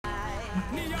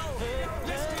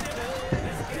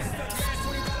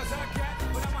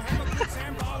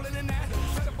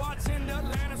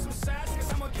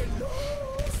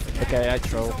Okay, I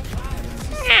troll.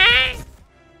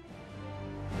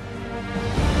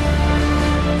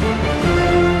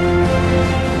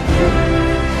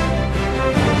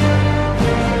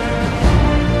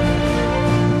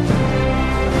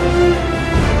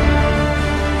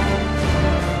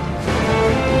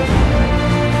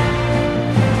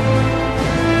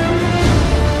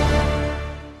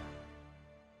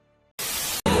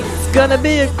 It's gonna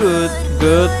be a good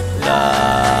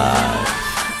life.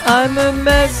 I'm a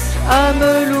mess, I'm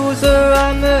a loser,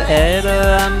 I'm a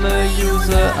hater, I'm a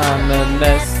user, I'm a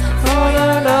mess. All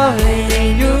I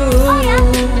loving you.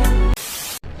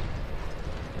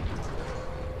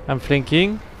 I'm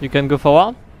flanking, you can go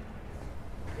forward.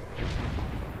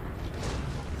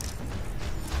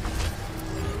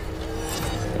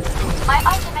 My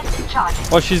ultimate is charging.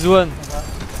 Oh, she's one.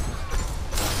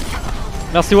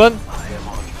 Merci one.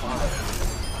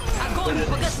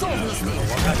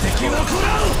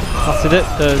 Merci de.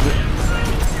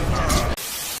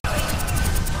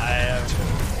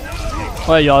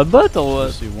 Ouais, y'a un bot or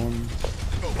what?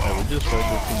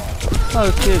 Oh,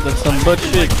 okay, that's some bot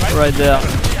shit right there.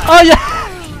 Oh yeah!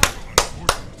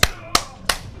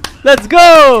 Let's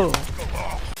go!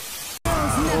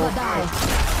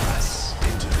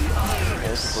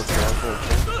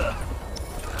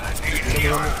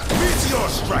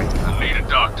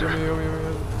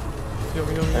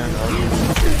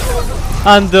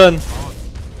 I'm done.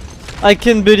 I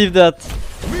can't believe that.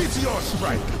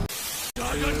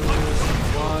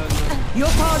 You're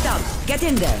powered up. Get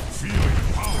in there.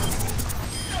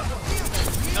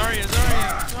 Zarya.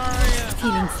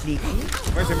 Feeling sleepy?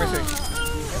 Mercy.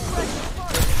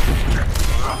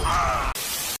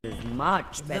 Is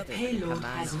much better. The payload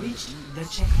has reached the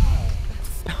check.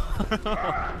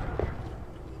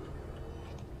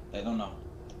 I don't know.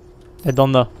 I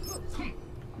don't know.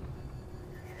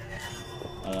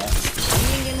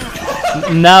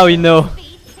 Now we know.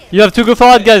 You have to go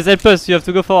forward, guys. Help us. You have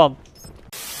to go forward.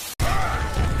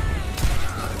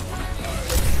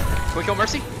 Can we kill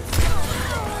Mercy?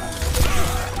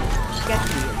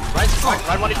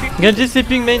 Ride one HP. Genji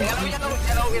sleeping main. You're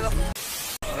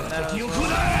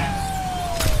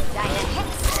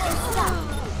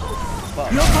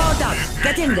powered up.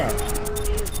 Get in there.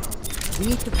 We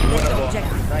need to protect the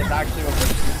objective. Nice, actually.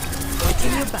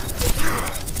 Watching your back.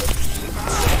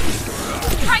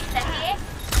 Tracer here.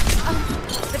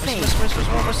 The pain.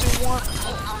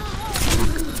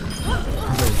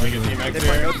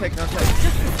 No take. Just a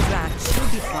scratch. You'll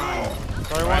be fine.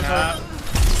 Sorry, one time.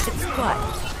 It's quiet.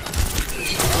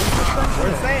 We're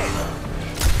insane.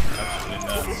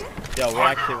 Yo, we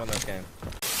actually won this game.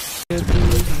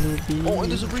 Oh, and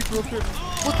there's a Reaper up here.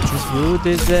 You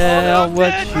deserve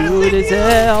what you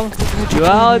deserve. You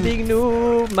are a big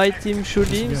noob. My team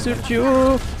should insult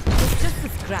you. Just a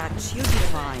scratch. You'll be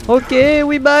fine. Okay,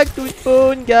 we back to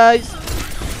spawn, guys.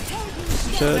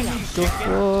 Shut the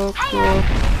fuck up.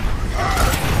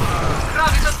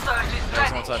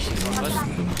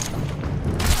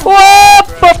 Whoop!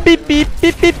 Beep beep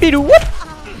beep beep beep. What?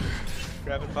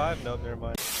 Grabbing 5? Nope, never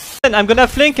mind. I'm gonna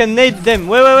flank and nade them.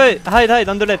 Wait. Hide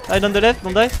on the left. Don't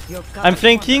die. I'm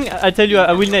flanking. I tell you,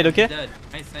 I will nade, okay?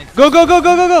 Go. Push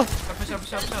up.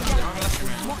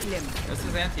 This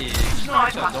is anti.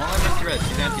 Don't let him see red.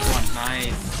 She's anti one.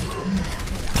 Nice.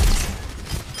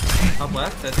 Top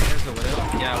left. I think there's a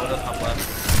widow. Yeah, widow top left.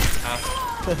 Half.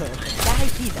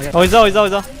 Oh, he's out.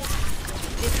 Nice.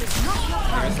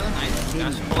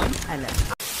 Dash pulling.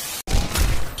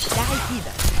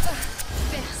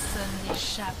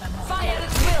 Fire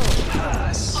at will.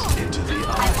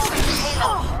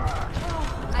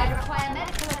 I require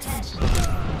medical attention.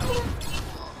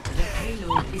 The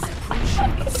payload is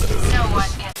approaching its No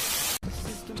one gets.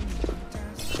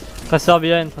 Tracer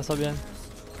behind.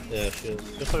 Yeah, shield.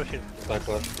 Just put a shield. Back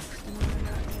left.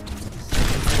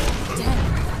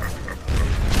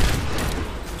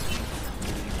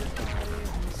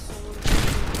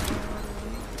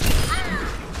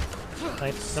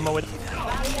 Nice. No more with.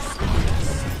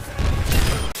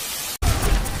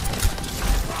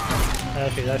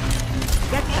 Okay. Get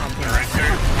back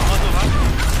there.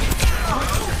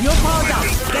 You're powered up.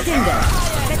 Get in there.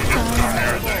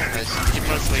 Nice. Keep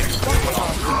on asleep.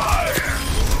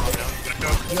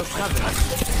 You're covered.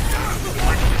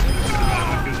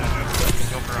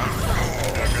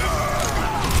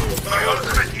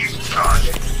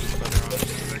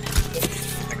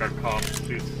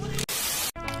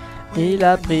 Il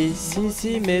a pris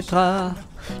 6 mètres.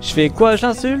 Je fais quoi,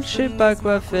 j'insulte, je sais pas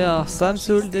quoi faire, ça me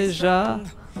saoule déjà.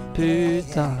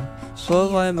 putain. Faut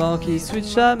vraiment qu'il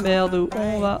switch à merde ou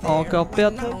on va encore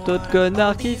perdre d'autres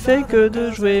connards qui fait que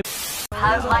de jouer.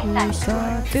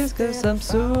 Putain, qu'est-ce que ça me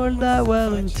saoule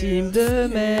d'avoir une team de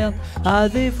merde. À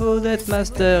défaut d'être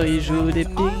master, ils jouent des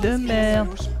pics de merde.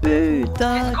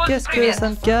 Putain, qu'est-ce que ça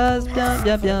me casse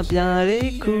bien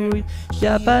les couilles.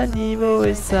 Y'a pas de niveau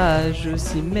et ça joue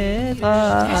s'y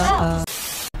mettra.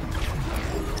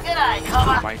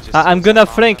 I'm gonna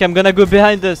flank, I'm gonna go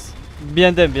behind us.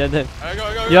 Behind them.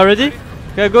 You are ready?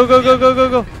 Okay, go.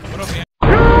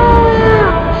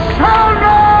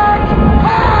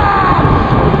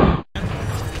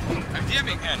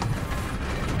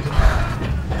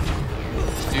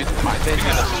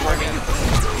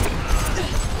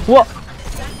 What?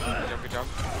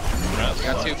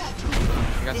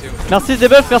 Merci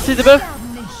debuff,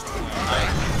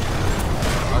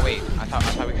 Oh wait, I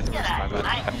thought we got the my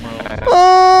bad.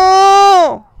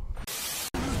 Oh!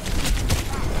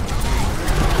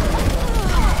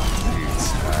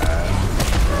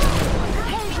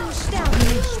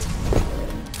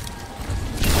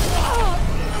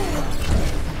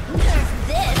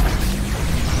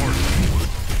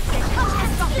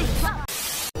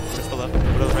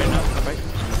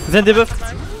 Zen debuff.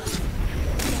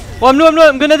 Oh, I'm low,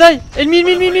 I'm gonna die.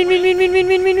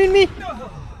 Ennemi.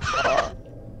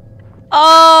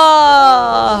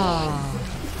 Ah!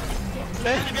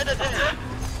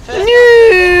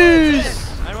 News!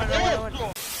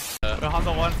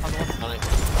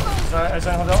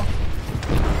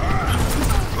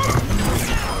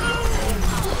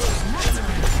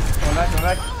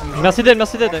 Merci d'elle.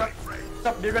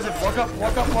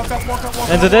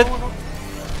 And the dead.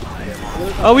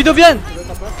 Oh, Widow bien.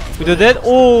 Widow dead.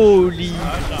 Holy.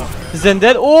 Zen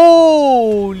dead.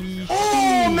 Holy.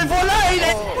 Oh, mais voilà, il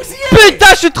est.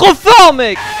 Putain, je suis trop fort,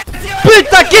 mec.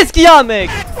 Putain, qu'est-ce qu'il y a,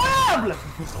 mec?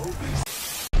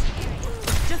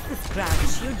 Just a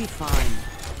scratch, you'll be fine.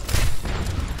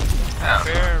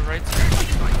 Fair, right.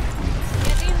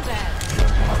 Get in there.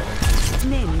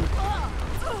 Name.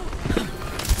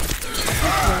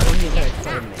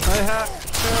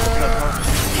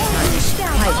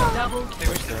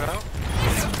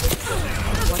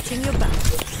 Watching your back.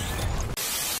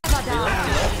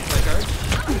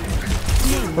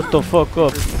 What the fuck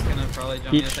up? Gonna probably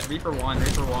jump in at that. Reaper one.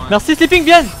 Merci, sleeping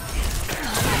bien.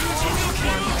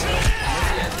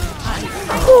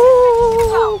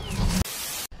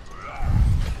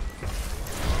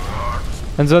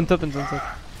 Enzo on top.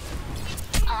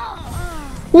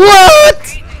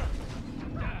 What?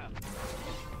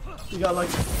 You got like.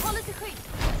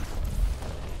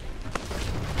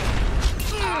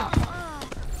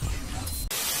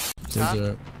 There's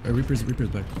a Reaper's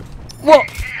back. What?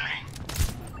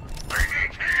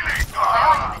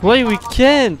 Why we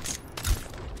can't?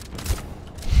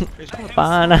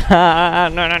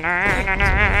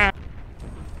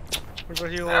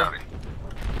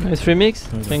 Nice remix.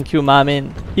 Thank you, my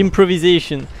man.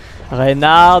 Improvisation.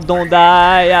 Renard, don't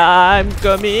die. I'm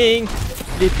coming.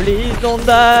 Please don't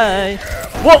die.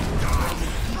 Whoa!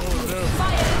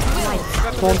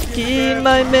 Don't kill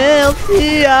my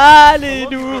mercy.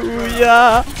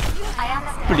 Hallelujah.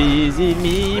 Please heal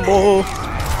me, bro.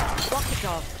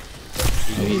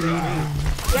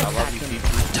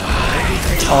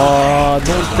 Oh,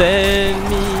 don't tell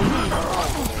me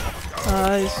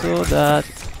I saw that.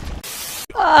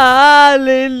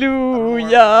 Hallelujah.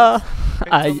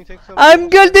 I'm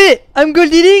goldy. I'm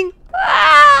goldening.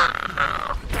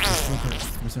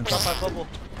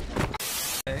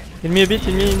 Heal me a bit,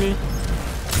 heal me.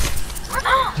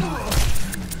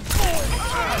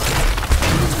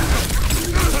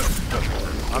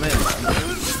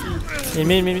 Heal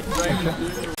me.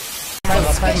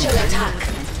 Special attack.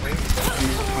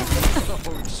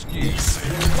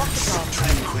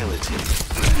 Tranquility.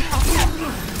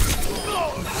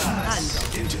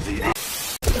 Into the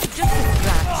Just a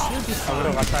scratch, you'll be fine.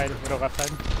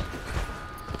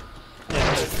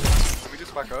 Can we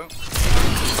just back out?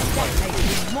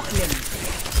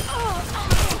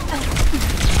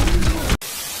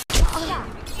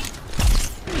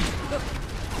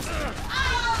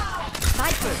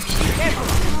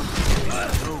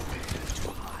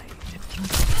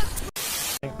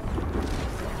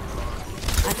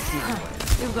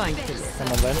 You're going to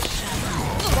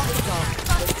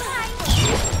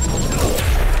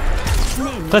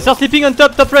Tracer sleeping on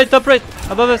top right,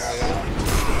 above us.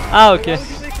 Ah, okay.